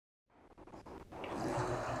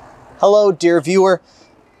Hello, dear viewer,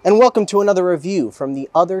 and welcome to another review from the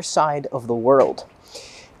other side of the world.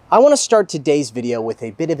 I want to start today's video with a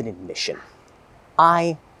bit of an admission.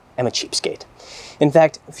 I am a cheapskate. In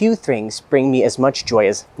fact, few things bring me as much joy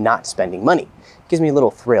as not spending money. It gives me a little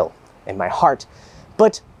thrill in my heart.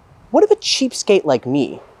 But what if a cheapskate like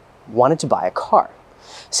me wanted to buy a car?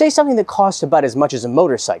 Say something that costs about as much as a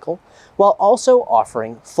motorcycle, while also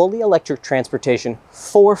offering fully electric transportation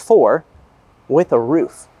for with a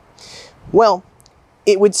roof. Well,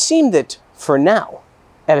 it would seem that for now,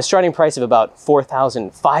 at a starting price of about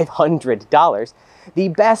 $4,500, the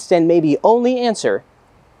best and maybe only answer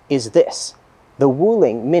is this, the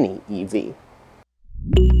Wuling Mini EV.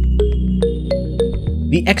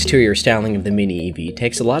 The exterior styling of the Mini EV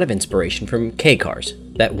takes a lot of inspiration from K-cars,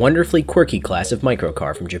 that wonderfully quirky class of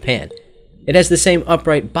microcar from Japan. It has the same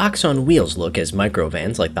upright box-on-wheels look as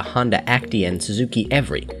microvans like the Honda Acti and Suzuki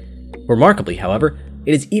Every. Remarkably, however,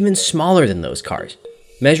 it is even smaller than those cars,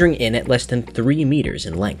 measuring in at less than 3 meters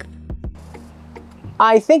in length.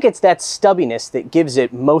 I think it's that stubbiness that gives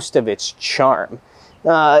it most of its charm.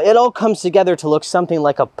 It all comes together to look something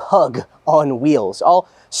like a pug on wheels, all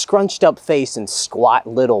scrunched up face and squat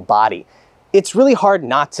little body. It's really hard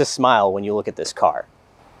not to smile when you look at this car.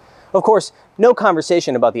 Of course, no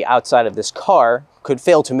conversation about the outside of this car could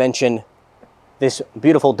fail to mention this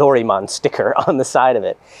beautiful Doraemon sticker on the side of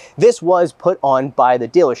it. This was put on by the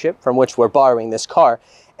dealership from which we're borrowing this car,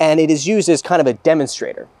 and it is used as kind of a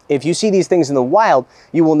demonstrator. If you see these things in the wild,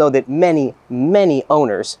 you will know that many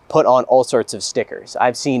owners put on all sorts of stickers.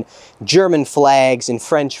 I've seen German flags and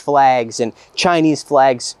French flags and Chinese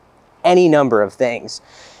flags, any number of things.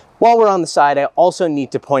 While we're on the side, I also need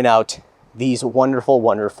to point out these wonderful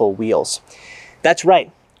wheels. That's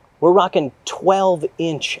right. We're rocking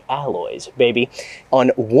 12-inch alloys, baby, on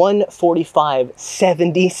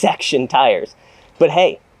 145/70 section tires. But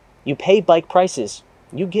hey, you pay bike prices,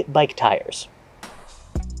 you get bike tires.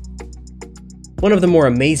 One of the more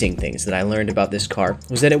amazing things that I learned about this car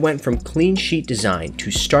was that it went from clean sheet design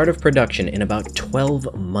to start of production in about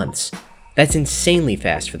 12 months. That's insanely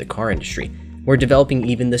fast for the car industry, where developing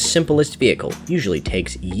even the simplest vehicle usually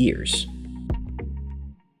takes years.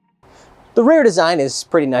 The rear design is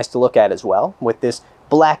pretty nice to look at as well, with this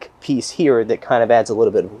black piece here that kind of adds a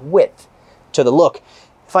little bit of width to the look.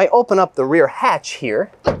 If I open up the rear hatch here,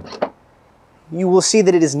 you will see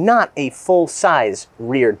that it is not a full-size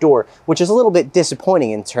rear door, which is a little bit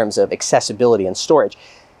disappointing in terms of accessibility and storage.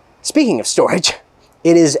 Speaking of storage,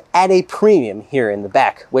 it is at a premium here in the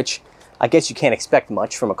back, which I guess you can't expect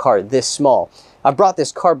much from a car this small. I brought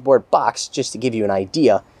this cardboard box just to give you an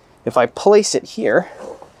idea. If I place it here,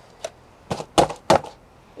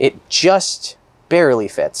 it just barely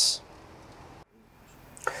fits.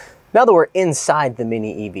 Now that we're inside the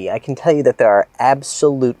Mini EV, I can tell you that there are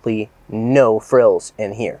absolutely no frills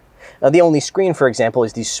in here. Now, the only screen, for example,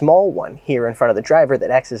 is the small one here in front of the driver that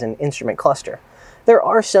acts as an instrument cluster. There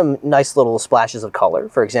are some nice little splashes of color,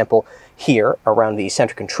 for example, here around the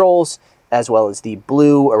center controls, as well as the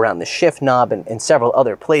blue around the shift knob and several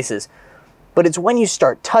other places. But it's when you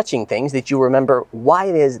start touching things that you remember why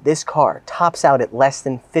it is this car tops out at less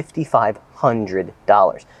than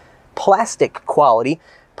 $5,500. Plastic quality,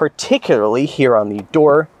 particularly here on the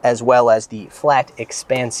door, as well as the flat,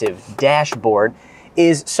 expansive dashboard,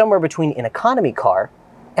 is somewhere between an economy car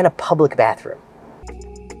and a public bathroom.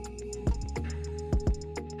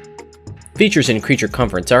 Features and creature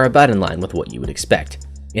comforts are about in line with what you would expect.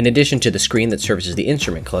 In addition to the screen that serves as the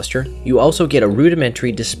instrument cluster, you also get a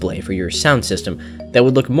rudimentary display for your sound system that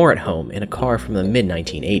would look more at home in a car from the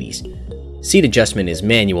mid-1980s. Seat adjustment is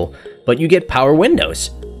manual, but you get power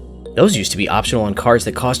windows. Those used to be optional on cars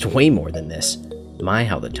that cost way more than this. My,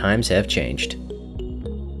 how the times have changed.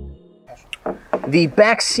 The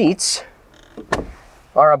back seats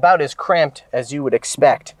are about as cramped as you would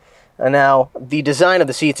expect. Now, the design of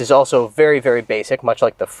the seats is also very basic, much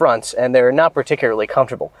like the fronts, and they're not particularly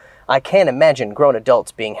comfortable. I can't imagine grown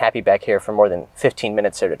adults being happy back here for more than 15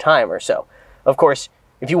 minutes at a time or so. Of course,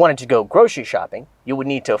 if you wanted to go grocery shopping, you would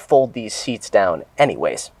need to fold these seats down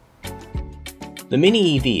anyways. The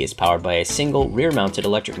Mini EV is powered by a single rear-mounted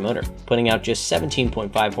electric motor, putting out just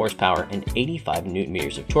 17.5 horsepower and 85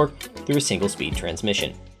 Nm of torque through a single-speed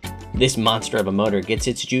transmission. This monster of a motor gets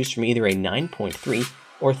its juice from either a 9.3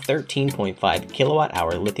 or 13.5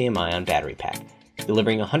 kilowatt-hour lithium-ion battery pack,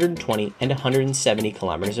 delivering 120 and 170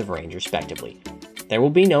 kilometers of range respectively. There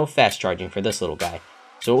will be no fast charging for this little guy,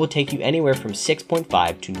 so it will take you anywhere from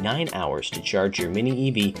 6.5 to 9 hours to charge your Mini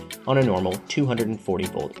EV on a normal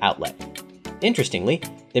 240-volt outlet. Interestingly,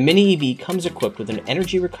 the Mini EV comes equipped with an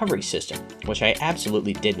energy recovery system, which I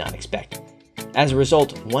absolutely did not expect. As a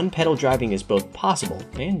result, one-pedal driving is both possible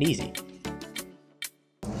and easy.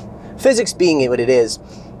 Physics being what it is,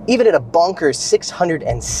 even at a bonkers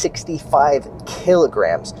 665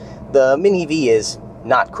 kilograms, the Mini EV is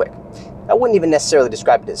not quick. I wouldn't even necessarily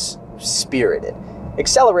describe it as spirited.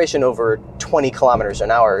 Acceleration over 20 kilometers an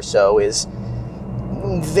hour or so is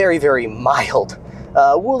very, very mild.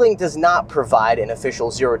 Wuling does not provide an official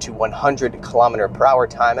 0 to 100 kilometer per hour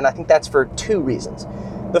time, and I think that's for two reasons.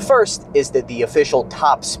 The first is that the official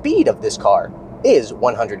top speed of this car is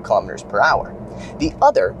 100 kilometers per hour. The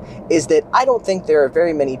other is that I don't think there are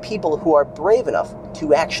very many people who are brave enough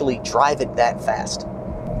to actually drive it that fast.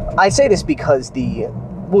 I say this because the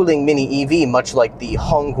Wuling Mini EV, much like the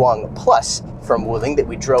Hongguang Plus from Wuling that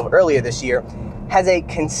we drove earlier this year, has a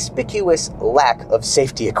conspicuous lack of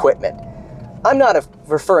safety equipment. I'm not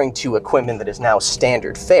referring to equipment that is now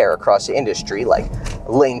standard fare across the industry, like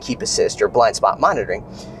lane keep assist or blind spot monitoring.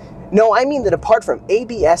 No, I mean that apart from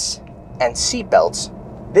ABS and seatbelts,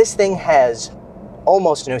 this thing has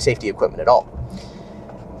almost no safety equipment at all.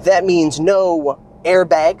 That means no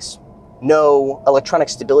airbags, no electronic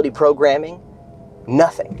stability programming,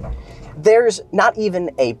 nothing. There's not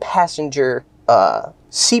even a passenger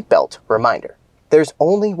seatbelt reminder. There's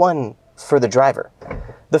only one for the driver.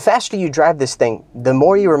 The faster you drive this thing, the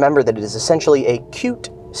more you remember that it is essentially a cute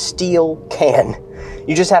steel can.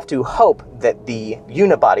 You just have to hope that the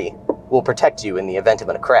unibody will protect you in the event of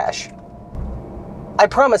a crash. I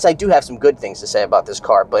promise I do have some good things to say about this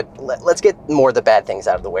car, but let's get more of the bad things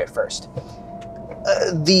out of the way first.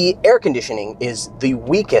 The air conditioning is the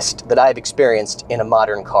weakest that I've experienced in a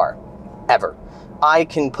modern car, ever. I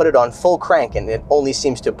can put it on full crank and it only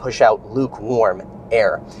seems to push out lukewarm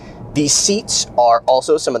air. The seats are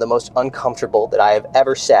also some of the most uncomfortable that I have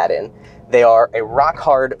ever sat in. They are a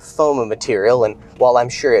rock-hard foam material, and while I'm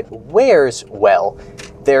sure it wears well,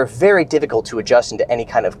 they're very difficult to adjust into any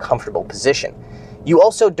kind of comfortable position. You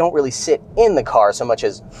also don't really sit in the car so much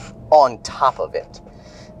as on top of it.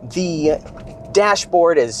 The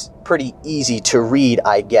dashboard is pretty easy to read,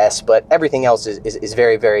 I guess, but everything else is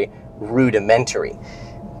very, very rudimentary.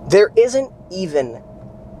 There isn't even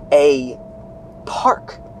a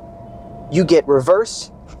park. You get reverse,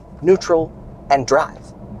 neutral, and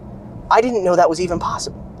drive. I didn't know that was even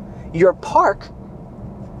possible. Your park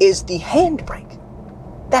is the handbrake.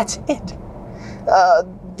 That's it.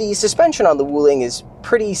 The suspension on the Wuling is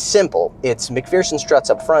pretty simple. It's McPherson struts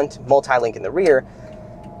up front, multi-link in the rear,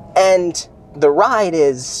 and the ride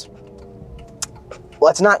is, well,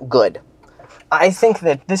 it's not good. I think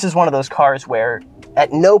that this is one of those cars where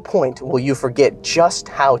at no point will you forget just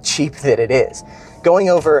how cheap that it is. Going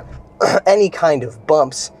over any kind of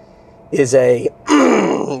bumps is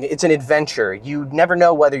it's an adventure. You never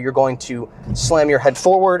know whether you're going to slam your head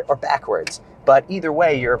forward or backwards, but either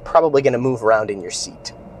way, you're probably going to move around in your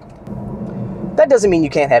seat. That doesn't mean you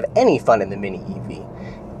can't have any fun in the Mini EV.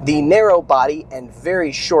 The narrow body and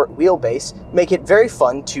very short wheelbase make it very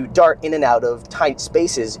fun to dart in and out of tight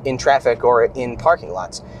spaces in traffic or in parking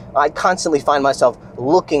lots. I constantly find myself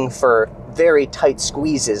looking for very tight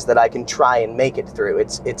squeezes that I can try and make it through.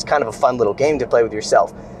 It's kind of a fun little game to play with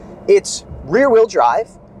yourself. It's rear-wheel drive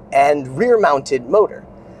and rear-mounted motor,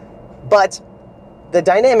 but the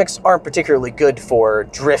dynamics aren't particularly good for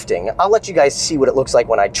drifting. I'll let you guys see what it looks like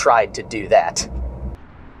when I tried to do that.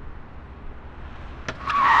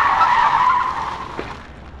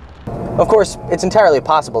 Of course, it's entirely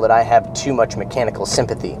possible that I have too much mechanical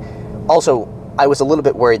sympathy. Also, I was a little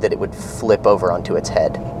bit worried that it would flip over onto its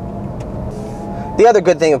head. The other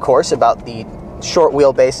good thing, of course, about the short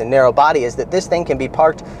wheelbase and narrow body is that this thing can be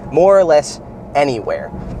parked more or less anywhere,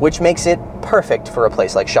 which makes it perfect for a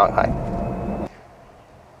place like Shanghai.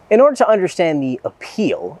 In order to understand the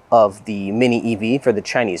appeal of the Mini EV for the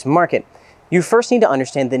Chinese market, you first need to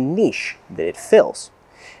understand the niche that it fills.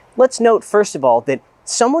 Let's note, first of all, that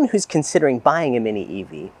someone who's considering buying a Mini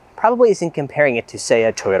EV probably isn't comparing it to, say,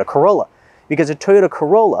 a Toyota Corolla, because a Toyota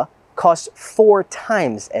Corolla costs 4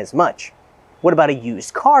 times as much. What about a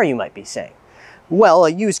used car, you might be saying? Well, a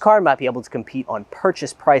used car might be able to compete on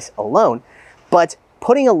purchase price alone, but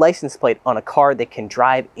putting a license plate on a car that can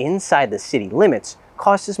drive inside the city limits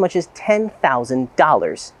costs as much as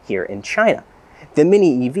 $10,000 here in China. The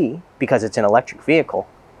Mini EV, because it's an electric vehicle,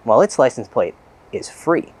 well, its license plate is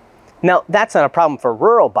free. Now, that's not a problem for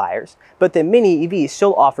rural buyers, but the Mini EV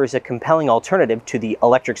still offers a compelling alternative to the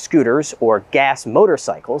electric scooters or gas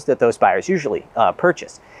motorcycles that those buyers usually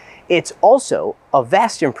purchase. It's also a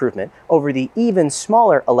vast improvement over the even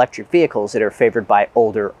smaller electric vehicles that are favored by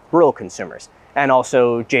older rural consumers, and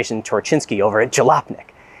also Jason Torchinsky over at Jalopnik.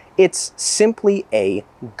 It's simply a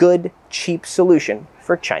good, cheap solution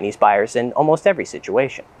for Chinese buyers in almost every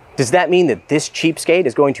situation. Does that mean that this cheapskate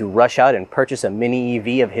is going to rush out and purchase a mini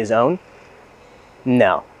EV of his own?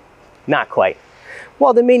 No, not quite.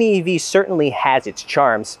 While the mini EV certainly has its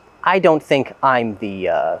charms, I don't think I'm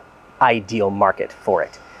the ideal market for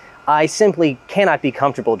it. I simply cannot be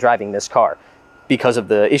comfortable driving this car because of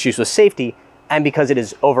the issues with safety and because it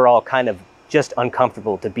is overall kind of just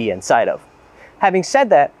uncomfortable to be inside of. Having said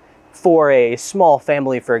that, for a small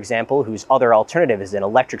family, for example, whose other alternative is an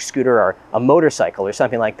electric scooter or a motorcycle or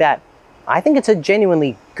something like that, I think it's a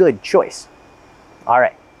genuinely good choice. All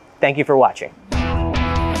right, thank you for watching.